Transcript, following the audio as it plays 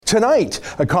Tonight,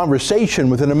 a conversation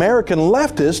with an American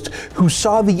leftist who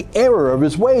saw the error of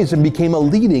his ways and became a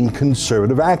leading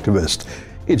conservative activist.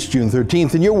 It's June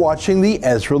 13th, and you're watching The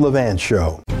Ezra Levant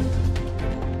Show.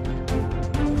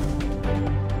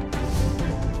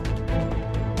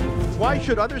 Why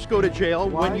should others go to jail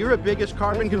when you're the biggest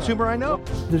carbon consumer I know?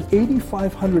 There's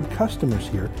 8,500 customers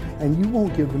here, and you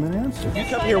won't give them an answer. You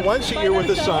come here once a year with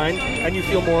a sign, and you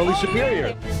feel morally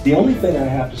superior. The only thing I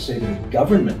have to say to the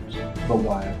government about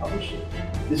why I publish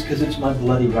it is because it's my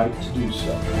bloody right to do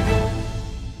so.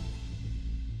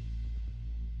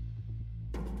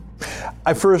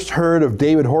 I first heard of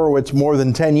David Horowitz more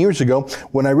than 10 years ago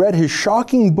when I read his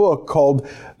shocking book called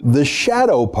The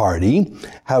Shadow Party,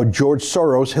 How George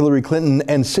Soros, Hillary Clinton,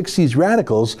 and 60s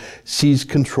Radicals Seized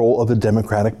Control of the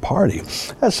Democratic Party.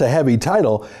 That's a heavy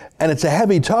title, and it's a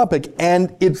heavy topic,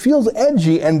 and it feels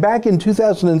edgy, and back in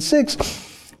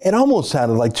 2006, it almost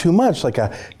sounded like too much, like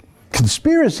a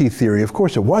conspiracy theory. Of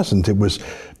course it wasn't. It was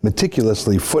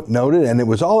meticulously footnoted, and it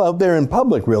was all out there in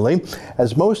public, really.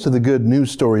 As most of the good news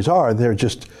stories are, they're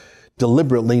just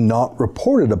deliberately not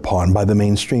reported upon by the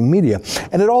mainstream media.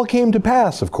 And it all came to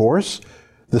pass, of course.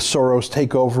 The Soros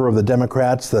takeover of the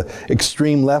Democrats, the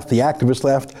extreme left, the activist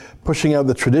left, pushing out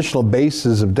the traditional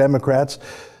bases of Democrats.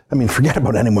 I mean, forget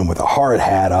about anyone with a hard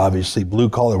hat, obviously.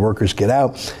 Blue-collar workers get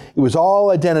out. It was all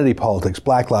identity politics.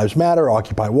 Black Lives Matter,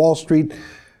 Occupy Wall Street,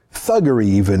 thuggery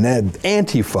even, and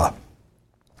Antifa.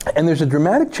 And there's a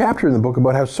dramatic chapter in the book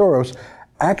about how Soros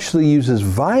actually uses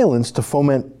violence to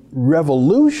foment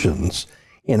revolutions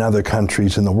in other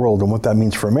countries in the world and what that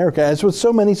means for America. As with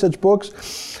so many such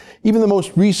books, even the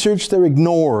most researched, they're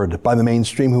ignored by the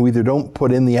mainstream, who either don't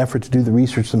put in the effort to do the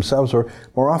research themselves or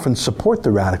more often support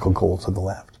the radical goals of the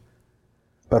left.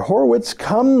 But Horowitz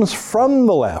comes from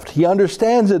the left. He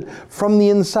understands it from the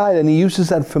inside, and he uses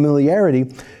that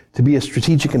familiarity to be a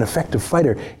strategic and effective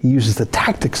fighter. He uses the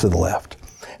tactics of the left.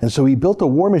 And so he built a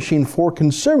war machine for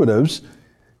conservatives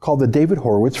called the David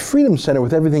Horowitz Freedom Center,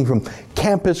 with everything from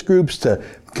campus groups to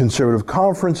conservative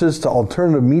conferences to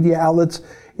alternative media outlets.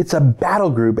 It's a battle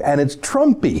group, and it's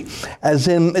Trumpy, as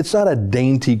in it's not a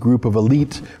dainty group of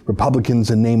elite Republicans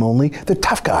in name only. They're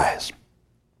tough guys.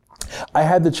 I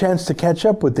had the chance to catch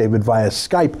up with David via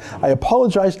Skype. I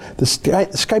apologize, the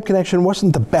Skype connection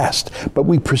wasn't the best, but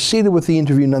we proceeded with the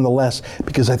interview nonetheless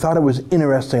because I thought it was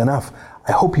interesting enough.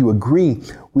 I hope you agree.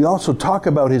 We also talk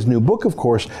about his new book, of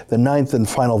course, the 9th and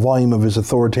final volume of his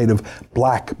authoritative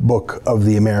Black Book of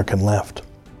the American Left.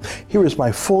 Here is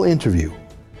my full interview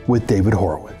with David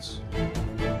Horowitz.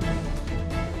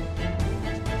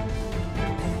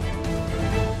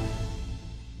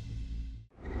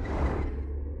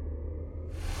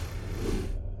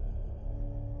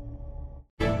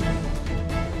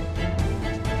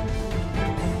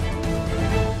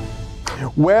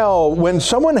 Well, when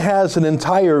someone has an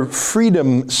entire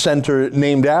freedom center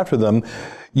named after them,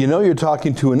 you know you're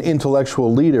talking to an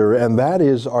intellectual leader, and that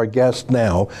is our guest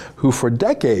now, who for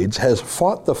decades has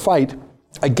fought the fight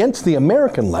against the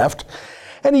American left,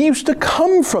 and he used to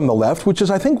come from the left, which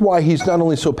is, I think, why he's not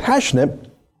only so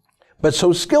passionate, but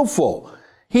so skillful.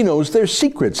 He knows their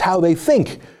secrets, how they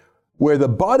think, where the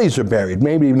bodies are buried.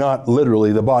 Maybe not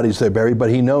literally the bodies they're buried, but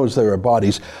he knows there are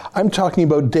bodies. I'm talking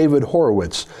about David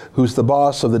Horowitz, who's the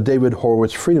boss of the David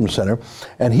Horowitz Freedom Center,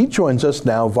 and he joins us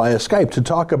now via Skype to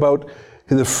talk about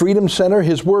the Freedom Center,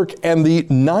 his work, and the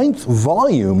 9th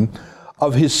volume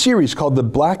of his series called The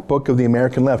Black Book of the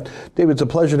American Left. David, it's a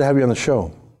pleasure to have you on the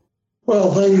show.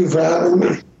 Well, thank you for having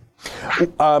me.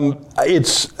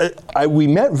 We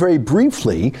met very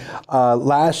briefly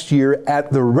last year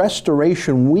at the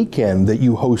Restoration Weekend that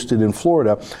you hosted in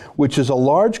Florida, which is a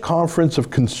large conference of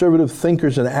conservative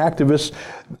thinkers and activists.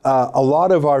 A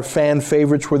lot of our fan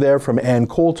favorites were there, from Ann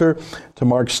Coulter to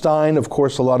Mark Steyn. Of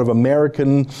course, a lot of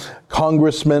American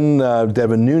congressmen.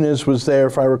 Devin Nunes was there,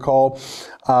 if I recall.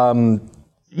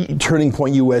 Turning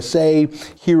Point USA,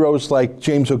 heroes like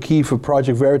James O'Keefe of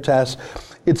Project Veritas.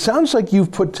 It sounds like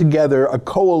you've put together a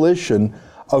coalition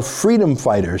of freedom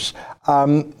fighters.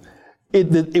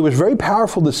 It was very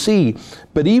powerful to see,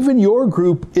 but even your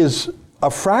group is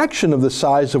a fraction of the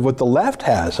size of what the left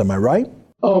has, am I right?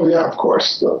 Oh, yeah, of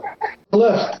course. The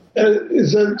left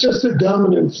is just a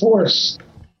dominant force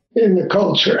in the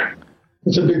culture.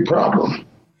 It's a big problem.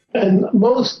 And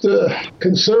most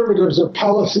conservatives are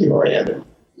policy-oriented.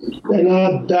 They're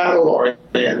not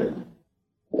battle-oriented.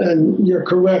 And you're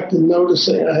correct in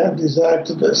noticing I have these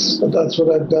activists, but that's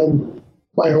what I've done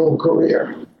my whole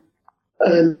career.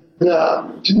 And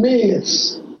to me,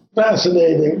 it's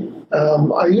fascinating.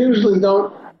 I usually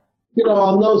don't,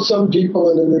 I'll know some people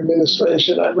in an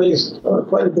administration. I raised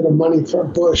quite a bit of money for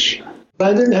Bush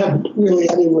I didn't have really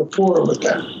any rapport with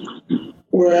them.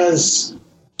 Whereas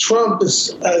Trump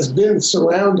has been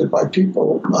surrounded by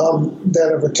people that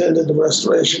have attended the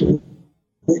Restoration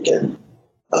Weekend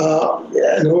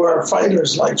and who are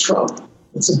fighters like Trump.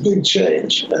 It's a big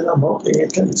change, and I'm hoping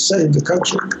it can save the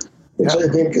country, which I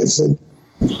think is in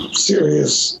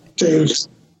serious danger.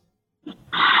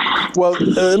 Well,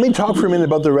 let me talk for a minute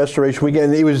about the Restoration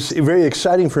Weekend. It was very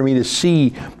exciting for me to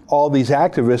see all these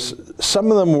activists.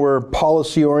 Some of them were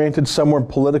policy-oriented, some were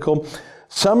political.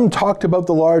 Some talked about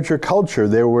the larger culture.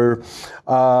 There were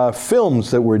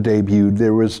films that were debuted.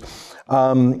 There was,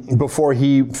 before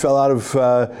he fell out of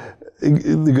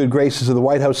the good graces of the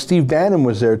White House, Steve Bannon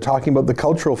was there talking about the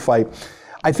cultural fight.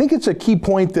 I think it's a key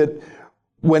point that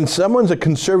when someone's a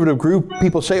conservative group,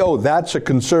 people say, oh, that's a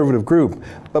conservative group.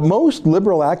 But most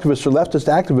liberal activists or leftist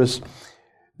activists,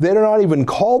 they're not even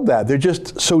called that. They're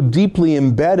just so deeply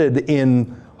embedded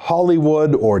in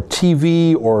Hollywood or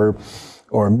TV or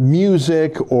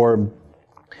music or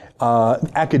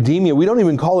academia. We don't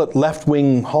even call it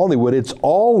left-wing Hollywood. It's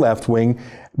all left-wing.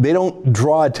 They don't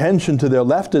draw attention to their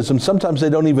leftism. Sometimes they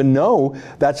don't even know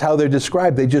that's how they're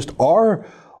described. They just are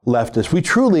leftists. We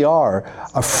truly are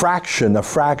a fraction of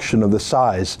the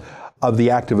size of the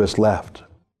activist left.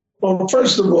 Well,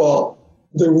 first of all,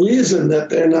 the reason that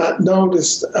they're not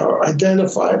noticed or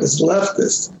identified as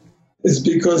leftists is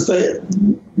because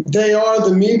they are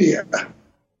the media.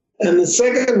 And the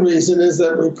second reason is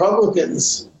that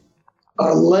Republicans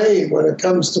are lame when it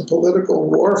comes to political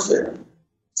warfare.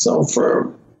 So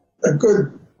for a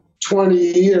good 20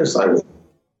 years, I was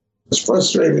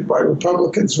frustrated by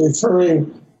Republicans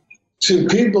referring to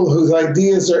people whose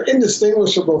ideas are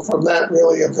indistinguishable from that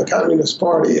really of the Communist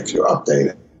Party, if you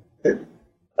update it.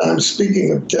 I'm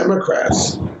speaking of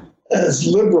Democrats as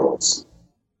liberals.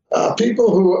 People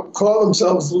who call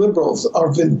themselves liberals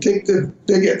are vindictive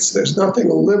bigots. There's nothing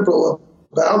liberal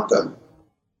about them,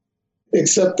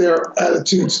 except their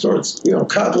attitudes towards,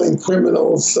 coddling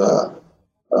criminals,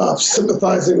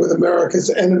 sympathizing with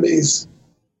America's enemies,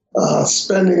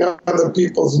 spending other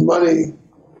people's money,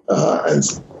 and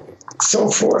so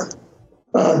forth.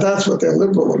 That's what they're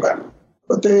liberal about.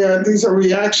 But these are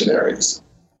reactionaries.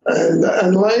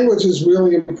 And language is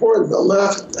really important. The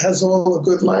left has all the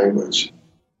good language.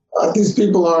 These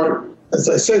people are, as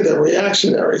I say, they're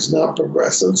reactionaries, not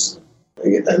progressives.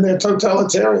 And they're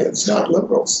totalitarians, not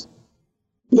liberals.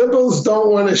 Liberals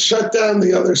don't want to shut down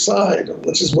the other side,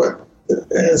 which is what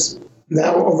has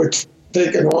now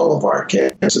overtaken all of our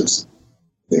campuses.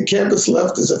 The campus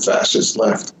left is a fascist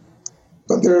left.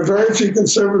 But there are very few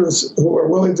conservatives who are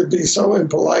willing to be so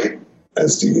impolite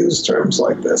as to use terms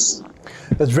like this.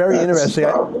 That's very interesting.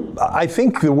 I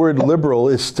think the word liberal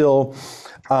is still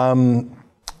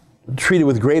treated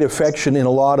with great affection in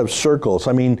a lot of circles.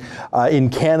 I mean, in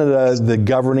Canada, the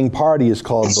governing party is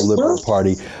called the Liberal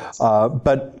Party.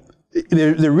 But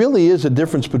there really is a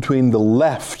difference between the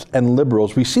left and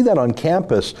liberals. We see that on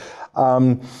campus.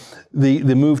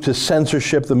 The move to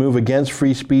censorship, the move against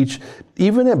free speech,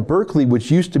 even at Berkeley,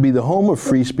 which used to be the home of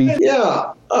free speech.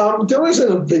 Yeah, there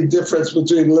isn't a big difference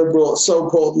between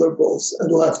so-called liberals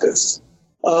and leftists.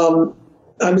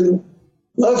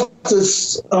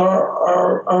 Leftists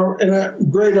are in a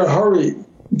greater hurry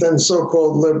than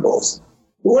so-called liberals.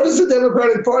 What does the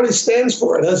Democratic Party stand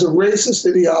for? It has a racist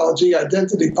ideology,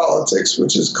 identity politics,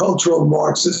 which is cultural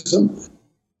Marxism.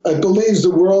 It believes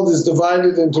the world is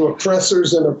divided into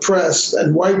oppressors and oppressed,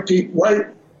 and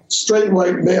straight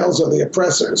white males are the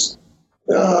oppressors.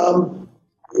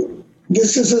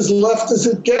 This is as left as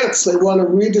it gets. They want to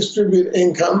redistribute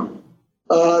income.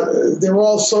 They're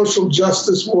all social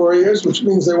justice warriors, which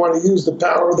means they want to use the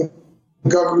power of the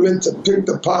government to pick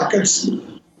the pockets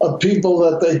of people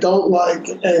that they don't like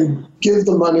and give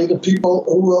the money to people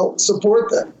who will support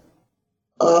them.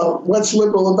 What's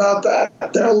liberal about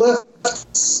that? They're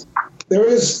leftists.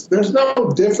 There's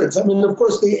no difference. I mean, of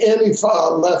course, the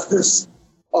Antifa leftists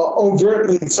are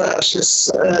overtly fascists,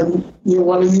 and you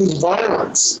want to use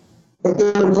violence. But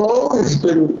there have always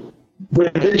been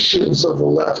gradations of the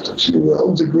left, if you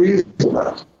will, degrees of the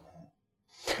left.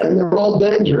 And they're all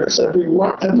dangerous,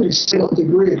 every single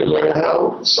degree, no matter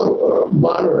how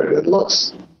moderate it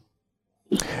looks.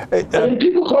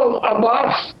 People call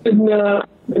Abbas, the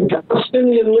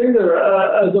Palestinian leader,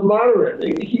 as a moderate.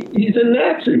 He's a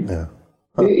Nazi. Yeah.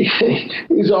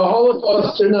 He's a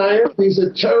Holocaust denier. He's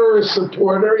a terrorist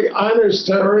supporter. He honors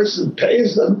terrorists and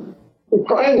pays them. We're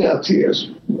crying out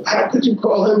tears. How could you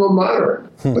call him a moderate?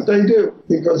 But they do,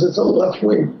 because it's a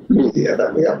left-wing media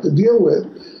that we have to deal with,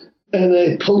 and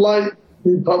a polite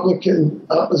Republican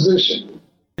opposition.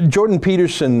 Jordan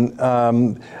Peterson,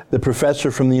 the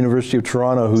professor from the University of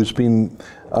Toronto, who's been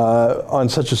on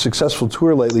such a successful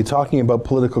tour lately talking about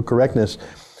political correctness,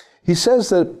 he says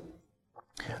that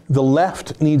the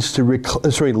left needs to,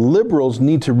 liberals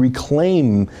need to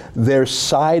reclaim their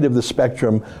side of the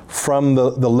spectrum from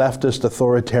the leftist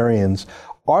authoritarians.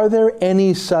 Are there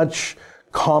any such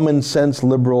common sense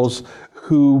liberals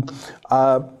who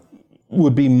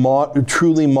would be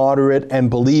truly moderate and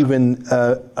believe in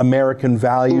American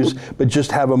values, but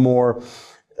just have a more,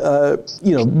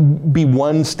 be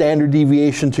one standard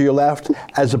deviation to your left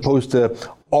as opposed to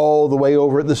all the way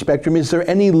over at the spectrum? Is there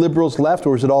any liberals left,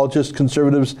 or is it all just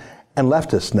conservatives and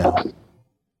leftists now?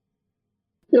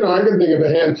 I can think of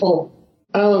a handful.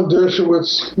 Alan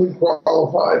Dershowitz would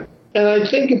qualify. And I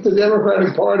think if the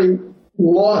Democratic Party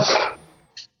lost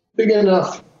big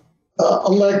enough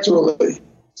electorally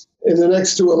in the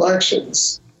next two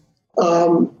elections,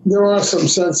 there are some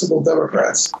sensible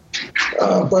Democrats.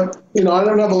 But, I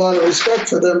don't have a lot of respect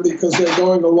for them because they're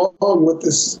going along with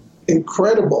this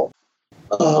incredible,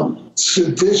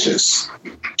 seditious,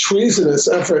 treasonous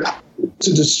effort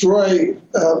to destroy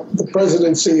the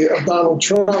presidency of Donald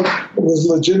Trump, who was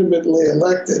legitimately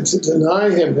elected, to deny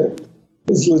him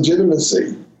his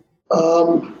legitimacy.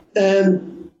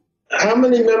 And how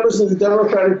many members of the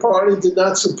Democratic Party did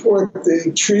not support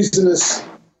the treasonous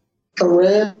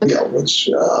Iran deal, which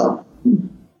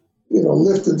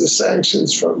lifted the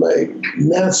sanctions from a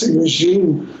Nazi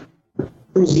regime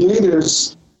whose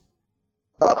leaders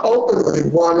openly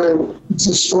want to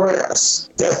destroy us,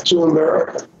 death to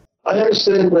America? I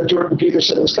understand where Jordan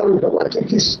Peterson is coming from. I think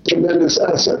he's a tremendous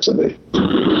asset to the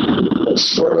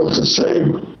struggle to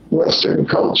save Western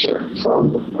culture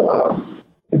from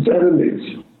its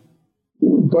enemies.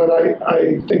 But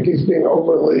I think he's being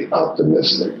overly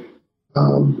optimistic.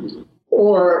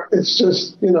 Or it's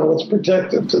just, it's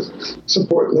protective to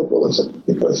support liberalism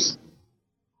because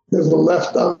the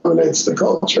left dominates the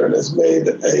culture and has made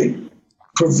a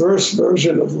perverse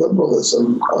version of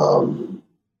liberalism,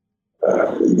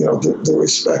 the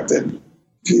respected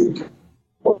view.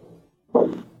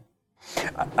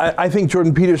 I think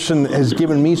Jordan Peterson has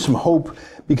given me some hope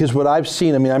because what I've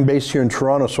seen, I'm based here in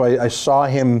Toronto, so I saw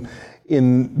him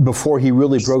before he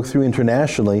really broke through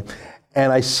internationally,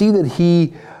 and I see that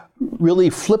he really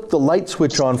flipped the light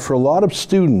switch on for a lot of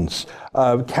students,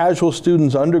 casual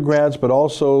students, undergrads, but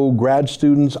also grad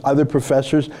students, other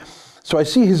professors. So I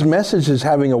see his message as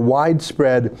having a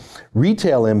widespread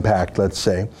retail impact, let's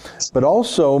say, but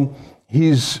also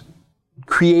he's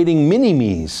creating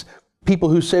mini-me's, people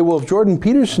who say, well, if Jordan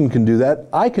Peterson can do that,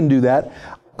 I can do that.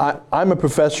 I'm a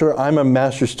professor, I'm a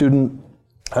master's student,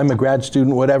 I'm a grad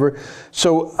student, whatever.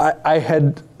 So I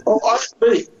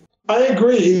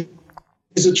agree.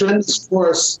 He's a tremendous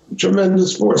force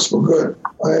for good.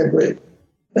 I agree.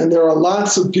 And there are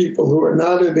lots of people who are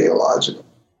not ideological.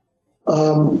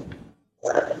 And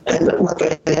what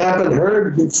they haven't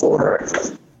heard before.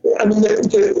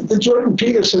 The Jordan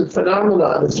Peterson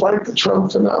phenomenon is like the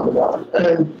Trump phenomenon.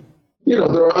 And, there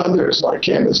are others like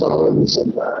Candace Owens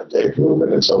and Dave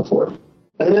Rubin and so forth.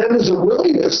 And then there's a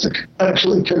willingness to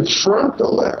actually confront the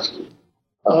left.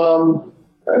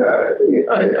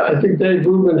 I think Dave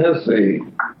Rubin has the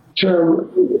term,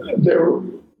 they're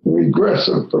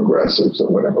regressive progressives or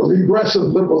whatever, regressive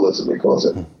liberalism, he calls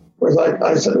it. Whereas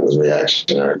I said it was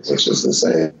reactionary, which is the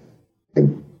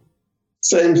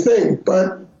same thing.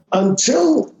 But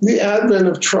until the advent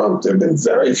of Trump, there have been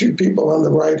very few people on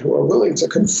the right who are willing to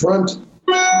confront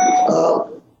the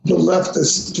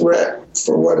leftist threat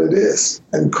for what it is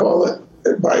and call it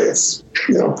by its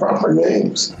proper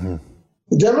names. Mm-hmm.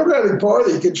 The Democratic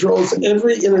Party controls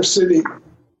every inner city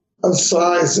of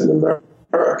size in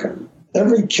America,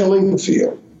 every killing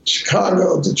field,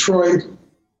 Chicago, Detroit,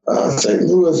 St.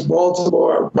 Louis,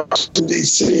 Baltimore, Washington,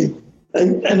 D.C.,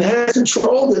 and has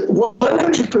controlled it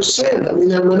 100%.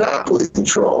 They're monopoly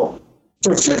control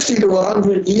for 50 to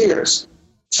 100 years.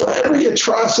 So every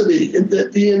atrocity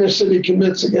that the inner city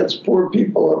commits against poor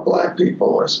people or black people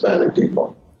or Hispanic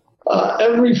people,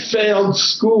 every failed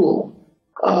school,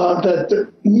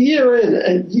 that year in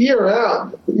and year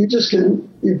out,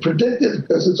 you predict it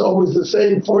because it's always the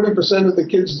same. 40% of the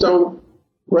kids don't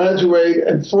graduate,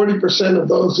 and 40% of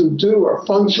those who do are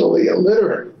functionally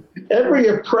illiterate. Every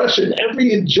oppression,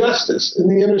 every injustice in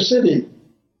the inner city,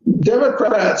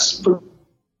 Democrats,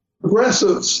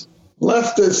 progressives,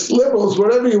 leftists, liberals,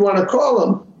 whatever you want to call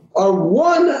them, are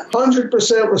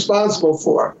 100% responsible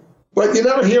for. But you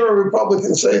never hear a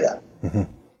Republican say that. Mm-hmm.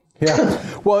 Yeah.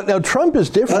 Well, now Trump is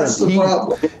different. That's the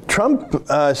problem. Trump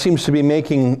seems to be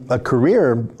making a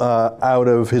career out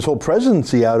of his whole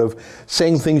presidency, out of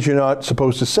saying things you're not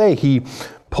supposed to say. He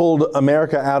pulled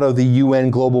America out of the UN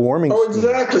global warming. Oh,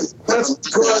 exactly.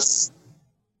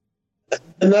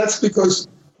 That's because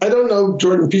I don't know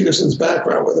Jordan Peterson's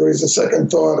background, whether he's a second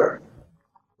thoughter,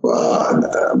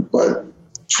 but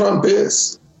Trump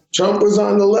is. Trump was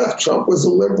on the left. Trump was a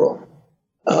liberal,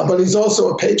 but he's also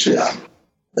a patriot,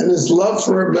 and his love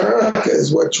for America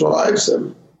is what drives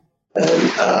him. And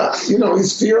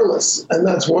he's fearless, and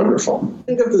that's wonderful.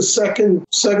 Think of the second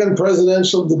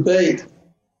presidential debate.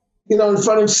 In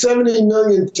front of 70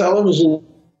 million television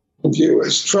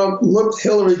viewers, Trump looked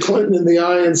Hillary Clinton in the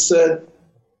eye and said,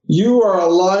 "You are a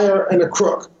liar and a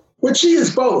crook," which she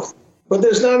is both. But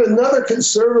there's not another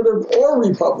conservative or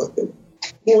Republican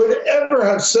who would ever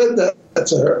have said that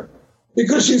to her,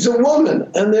 because she's a woman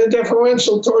and they're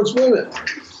deferential towards women.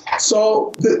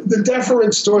 So the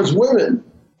deference towards women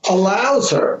allows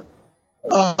her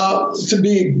to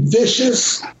be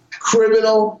vicious,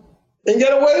 criminal, and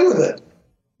get away with it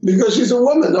because she's a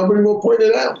woman. Nobody will point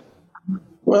it out.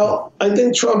 Well, I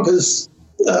think Trump has,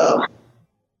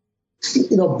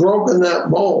 broken that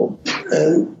mold,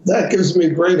 and that gives me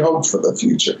great hope for the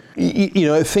future.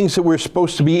 Things that were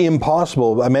supposed to be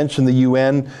impossible. I mentioned the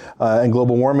UN and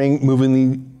global warming, moving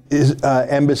the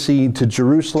embassy to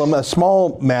Jerusalem, a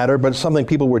small matter, but something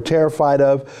people were terrified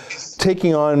of.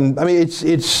 Taking on,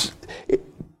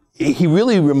 he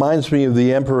really reminds me of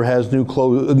the emperor has no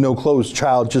clothes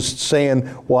child, just saying,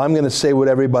 well, I'm going to say what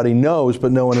everybody knows,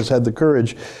 but no one has had the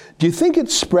courage. Do you think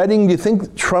it's spreading? Do you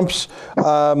think Trump's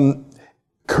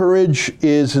courage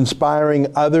is inspiring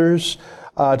others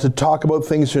to talk about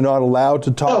things they're not allowed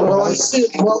to talk about?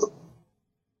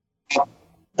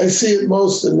 I see it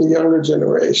most in the younger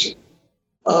generation.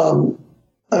 And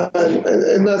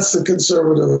that's the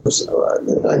conservatives.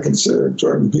 I consider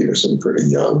Jordan Peterson pretty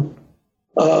young.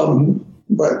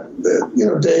 But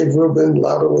Dave Rubin,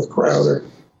 louder with Crowder.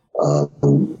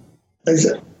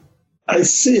 I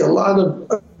see a lot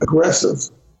of aggressive,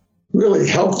 really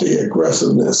healthy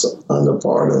aggressiveness on the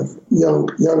part of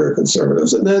younger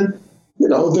conservatives. And then,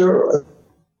 there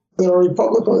are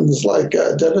Republicans like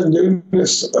Devin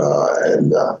Nunes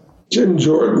and Jim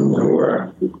Jordan who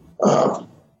are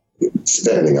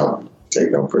standing up,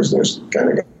 take no prisoners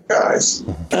kind of guys.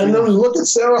 And then look at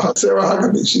Sarah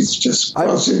Huckabee. She's just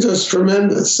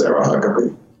tremendous, Sarah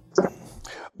Huckabee.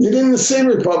 You didn't see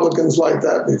Republicans like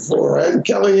that before, right? And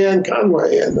Kellyanne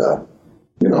Conway, and I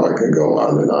could go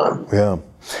on and on. Yeah.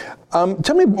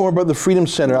 Tell me more about the Freedom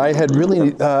Center. I had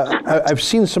really, I've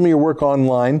seen some of your work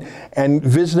online and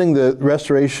visiting the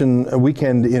Restoration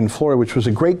Weekend in Florida, which was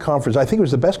a great conference. I think it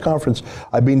was the best conference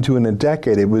I've been to in a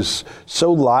decade. It was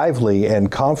so lively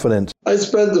and confident. I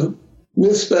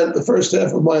misspent the first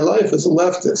half of my life as a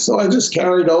leftist, so I just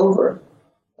carried over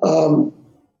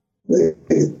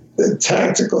the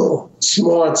tactical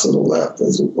smarts of the left.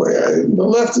 The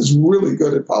left is really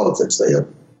good at politics. They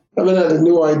haven't had a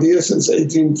new idea since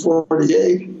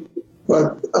 1848,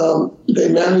 but they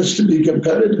managed to be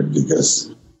competitive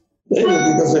because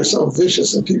they're so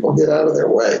vicious and people get out of their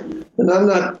way. And I'm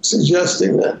not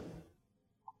suggesting that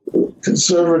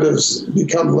conservatives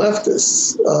become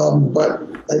leftists, but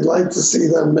I'd like to see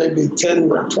them maybe 10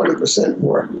 or 20%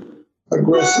 more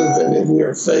aggressive and in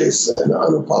your face and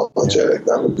unapologetic.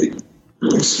 That would be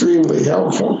extremely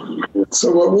helpful.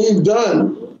 So what we've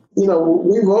done,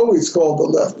 we've always called the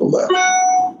left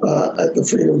at the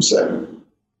Freedom Center.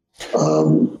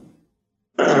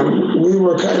 We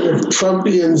were kind of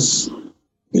Trumpians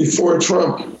before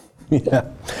Trump. Yeah.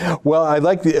 Well, I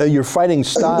like your fighting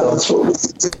style.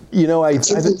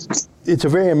 It's a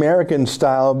very American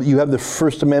style. You have the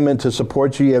First Amendment to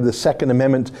support you. You have the Second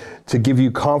Amendment to give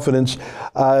you confidence.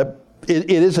 It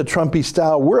is a Trumpy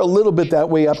style. We're a little bit that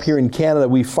way up here in Canada.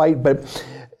 We fight, but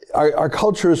our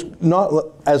culture is not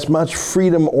as much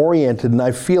freedom-oriented, and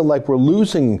I feel like we're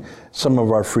losing some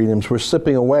of our freedoms. We're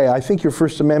slipping away. I think your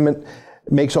First Amendment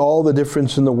makes all the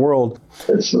difference in the world.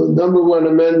 It's the number one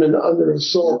amendment under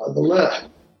assault on the left.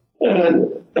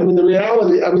 And the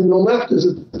reality, the left is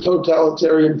a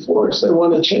totalitarian force. They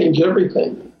want to change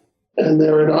everything, and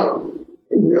they're in a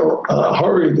real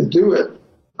hurry to do it.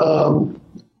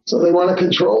 So they want to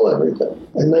control everything,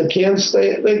 and they can't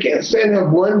stay and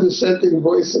have one dissenting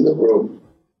voice in the room.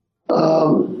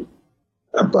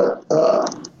 But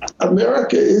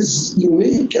America is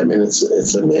unique.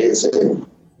 It's amazing.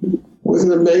 Was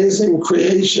an amazing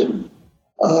creation.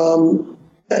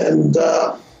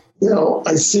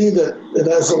 I see that it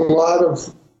has a lot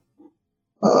of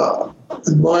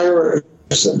admirers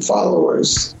and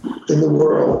followers in the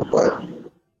world, but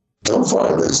so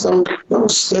far there's no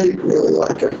state really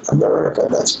like America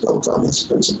that's built on these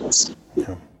principles.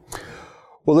 Yeah.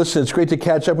 Well, listen, it's great to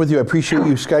catch up with you. I appreciate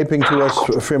you Skyping to us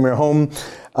from your home.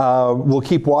 We'll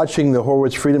keep watching the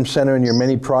Horowitz Freedom Center and your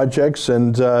many projects,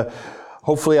 and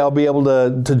hopefully I'll be able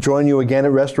to join you again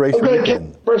at Restoration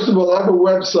Weekend. First of all, I have a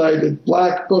website at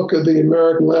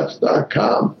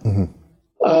blackbookoftheamericanleft.com.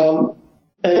 Mm-hmm.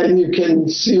 And you can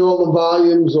see all the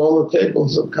volumes, all the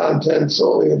tables of contents,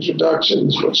 all the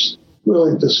introductions, which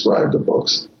really describe the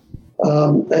books,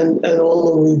 and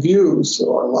all the reviews,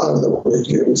 or a lot of the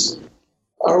reviews,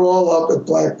 are all up at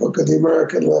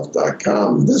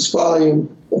blackbookoftheamericanleft.com. This volume,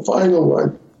 the final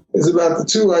one, is about the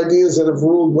two ideas that have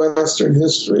ruled Western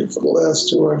history for the last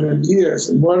 200 years.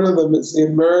 And one of them is the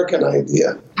American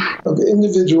idea of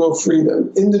individual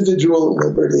freedom, individual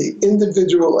liberty,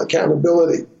 individual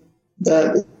accountability,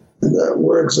 that, in the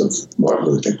words of Martin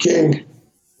Luther King,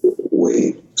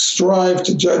 we strive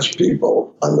to judge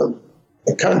people on the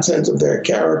content of their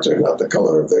character, not the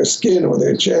color of their skin or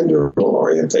their gender or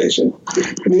orientation.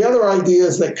 And the other idea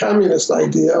is the communist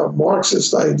idea, or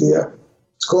Marxist idea.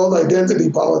 It's called identity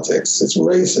politics. It's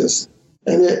racist.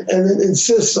 And it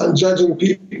insists on judging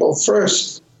people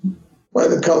first by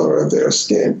the color of their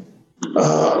skin,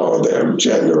 or their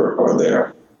gender, or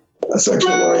their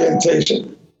sexual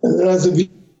orientation. And it has a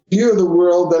view of the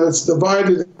world that it's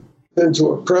divided into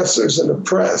oppressors and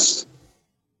oppressed.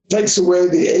 Takes away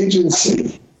the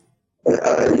agency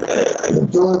and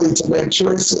ability to make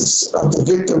choices of the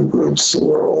victim groups,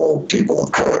 who are all people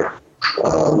of color,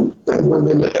 and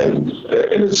women, and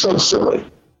it's so silly.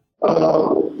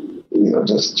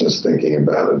 Just thinking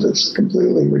about it, it's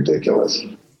completely ridiculous.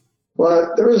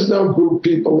 But there is no group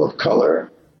people of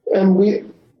color, and we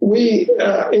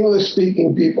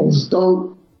English-speaking peoples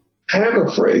don't have a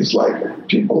phrase like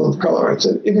people of color. It's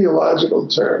an ideological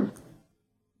term.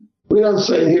 We don't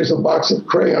say, here's a box of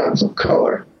crayons of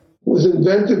color. It was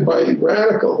invented by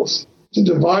radicals to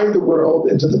divide the world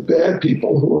into the bad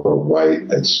people, who are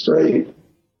white and straight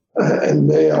and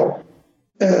male,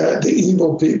 the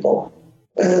evil people,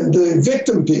 and the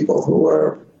victim people, who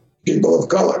are people of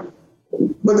color.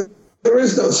 But there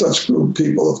is no such group,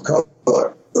 people of color,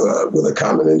 with a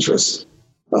common interest.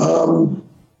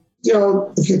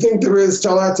 If you think there is,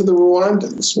 tell that to the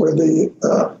Rwandans, where the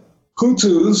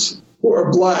Hutus, who are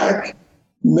black,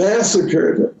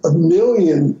 massacred 1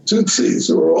 million Tutsis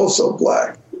who were also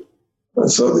black.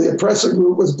 And so the oppressor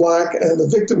group was black and the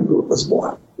victim group was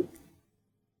black.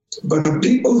 But the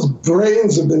people's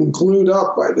brains have been glued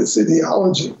up by this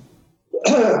ideology.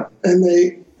 And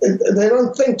they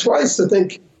don't think twice to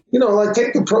think, like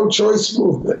take the pro-choice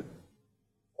movement.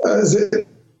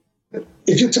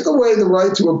 If you took away the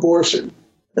right to abortion,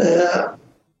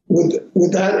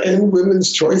 would that end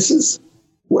women's choices?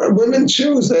 Where women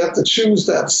choose, they have to choose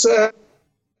to have sex,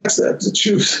 they have to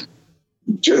choose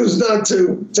not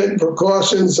to take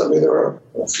precautions. I mean, there are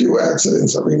a few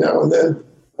accidents every now and then.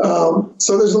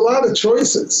 So there's a lot of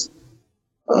choices.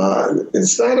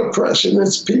 It's not oppression,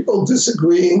 it's people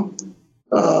disagreeing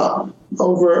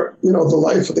over, the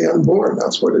life of the unborn.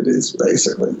 That's what it is,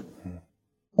 basically.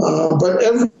 But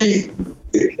take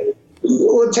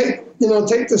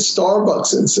the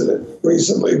Starbucks incident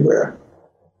recently, where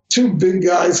two big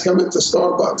guys come into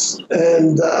Starbucks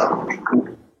and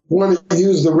want to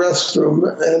use the restroom,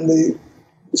 and the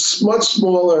much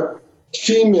smaller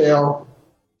female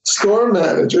store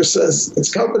manager says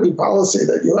it's company policy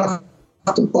that you have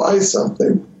to buy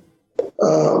something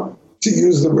to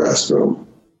use the restroom,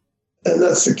 and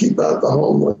that's to keep out the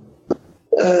homeless.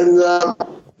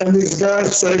 And these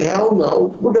guys say, hell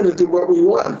no, we're going to do what we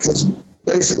want, because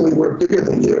basically we're bigger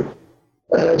than you.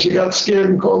 And she got scared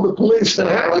and called the police. Now,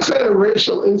 how is that a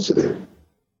racial incident?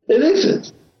 It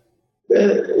isn't.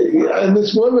 And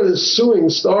this woman is suing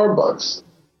Starbucks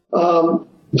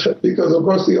because, of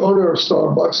course, the owner of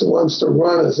Starbucks, who wants to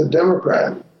run as a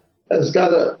Democrat, has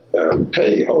got to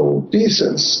pay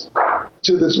obeisance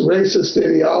to this racist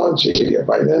ideology of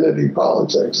identity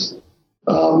politics.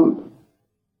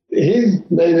 He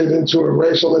made it into a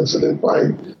racial incident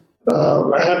by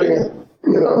having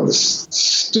this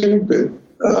stupid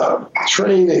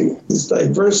training, these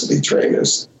diversity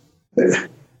trainers, who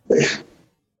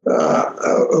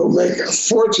make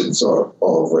fortunes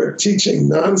over teaching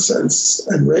nonsense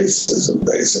and racism,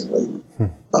 basically,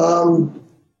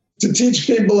 to teach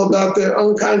people about their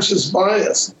unconscious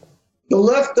bias. The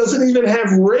left doesn't even have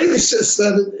racists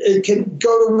that it can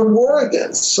go to war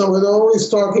against. So it's always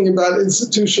talking about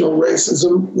institutional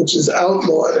racism, which is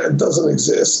outlawed and doesn't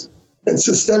exist, and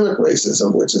systemic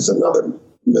racism, which is another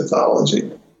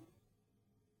mythology.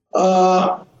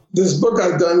 This book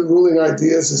I've done, Ruling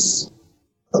Ideas, is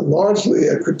largely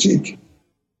a critique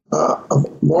of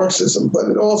Marxism, but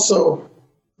it also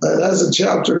It has a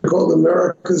chapter called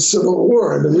America's Civil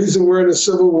War. And the reason we're in a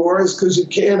civil war is because you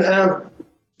can't have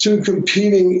two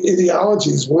competing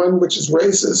ideologies, one which is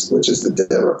racist, which is the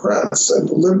Democrats and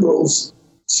the liberals,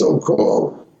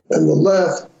 so-called, and the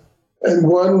left, and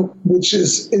one which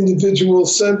is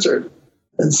individual-centered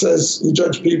and says you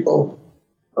judge people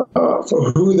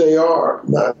for who they are,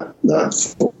 not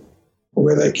for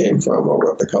where they came from or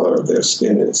what the color of their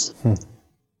skin is.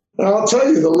 Now, I'll tell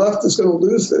you, the left is going to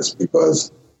lose this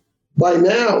because by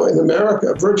now in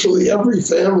America, virtually every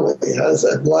family has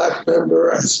a black member,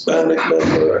 a Hispanic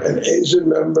member, an Asian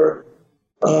member,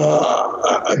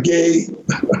 a gay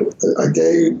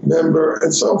member,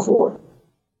 and so forth.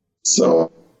 So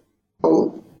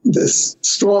this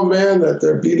straw man that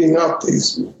they're beating up,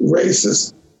 these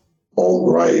racist,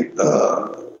 alt-right,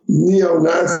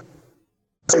 neo-Nazis,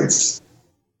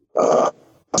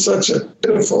 such a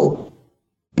pitiful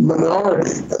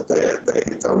minority that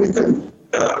they don't even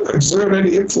exert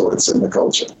any influence in the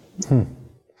culture.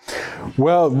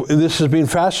 Well, this has been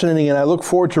fascinating, and I look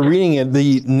forward to reading it.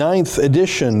 The 9th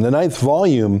edition, the 9th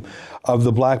volume of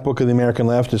the Black Book of the American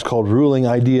Left is called Ruling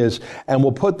Ideas, and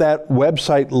we'll put that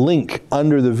website link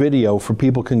under the video for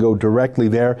people can go directly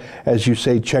there. As you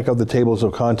say, check out the tables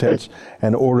of contents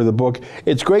and order the book.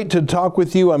 It's great to talk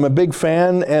with you. I'm a big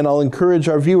fan, and I'll encourage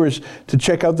our viewers to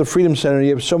check out the Freedom Center.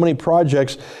 You have so many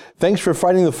projects. Thanks for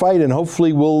fighting the fight, and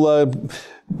hopefully we'll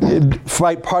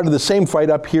fight part of the same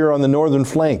fight up here on the northern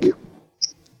flank.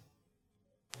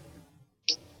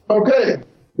 Okay.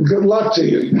 Good luck to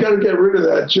you. You got to get rid of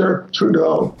that jerk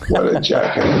Trudeau. What a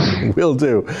jackass. Will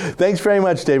do. Thanks very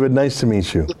much, David. Nice to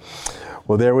meet you.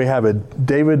 Well, there we have it.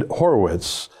 David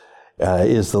Horowitz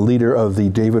is the leader of the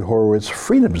David Horowitz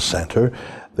Freedom Center.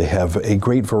 They have a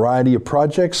great variety of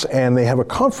projects, and they have a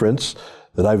conference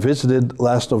that I visited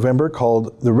last November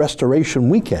called the Restoration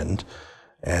Weekend.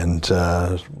 And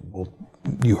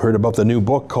you heard about the new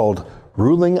book called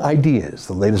Ruling Ideas,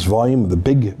 the latest volume of the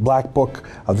big black book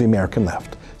of the American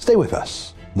left. Stay with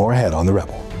us. More ahead on The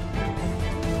Rebel.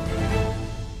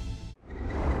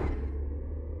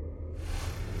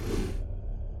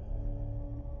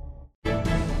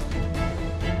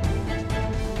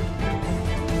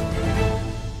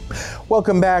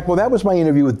 Welcome back. Well, that was my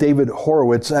interview with David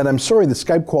Horowitz, and I'm sorry the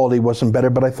Skype quality wasn't better,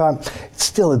 but I thought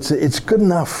still it's good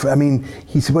enough. I mean,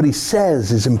 what he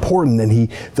says is important, and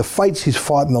the fights he's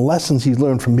fought and the lessons he's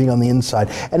learned from being on the inside.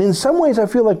 And in some ways, I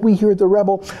feel like we here at The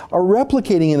Rebel are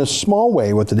replicating in a small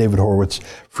way what the David Horowitz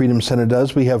Freedom Center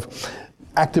does. We have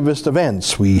activist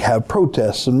events, we have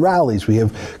protests and rallies, we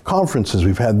have conferences.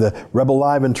 We've had the Rebel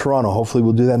Live in Toronto. Hopefully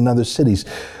we'll do that in other cities.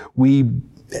 We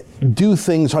do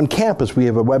things on campus. We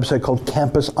have a website called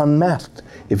Campus Unmasked,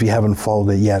 if you haven't followed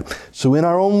it yet. So in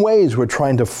our own ways, we're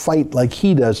trying to fight like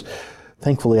he does.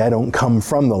 Thankfully, I don't come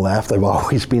from the left. I've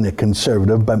always been a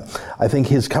conservative, but I think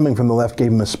his coming from the left gave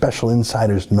him a special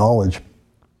insider's knowledge.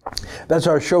 That's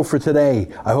our show for today.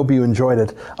 I hope you enjoyed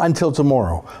it. Until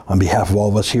tomorrow, on behalf of all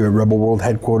of us here at Rebel World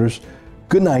Headquarters,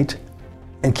 good night,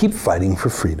 and keep fighting for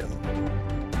freedom.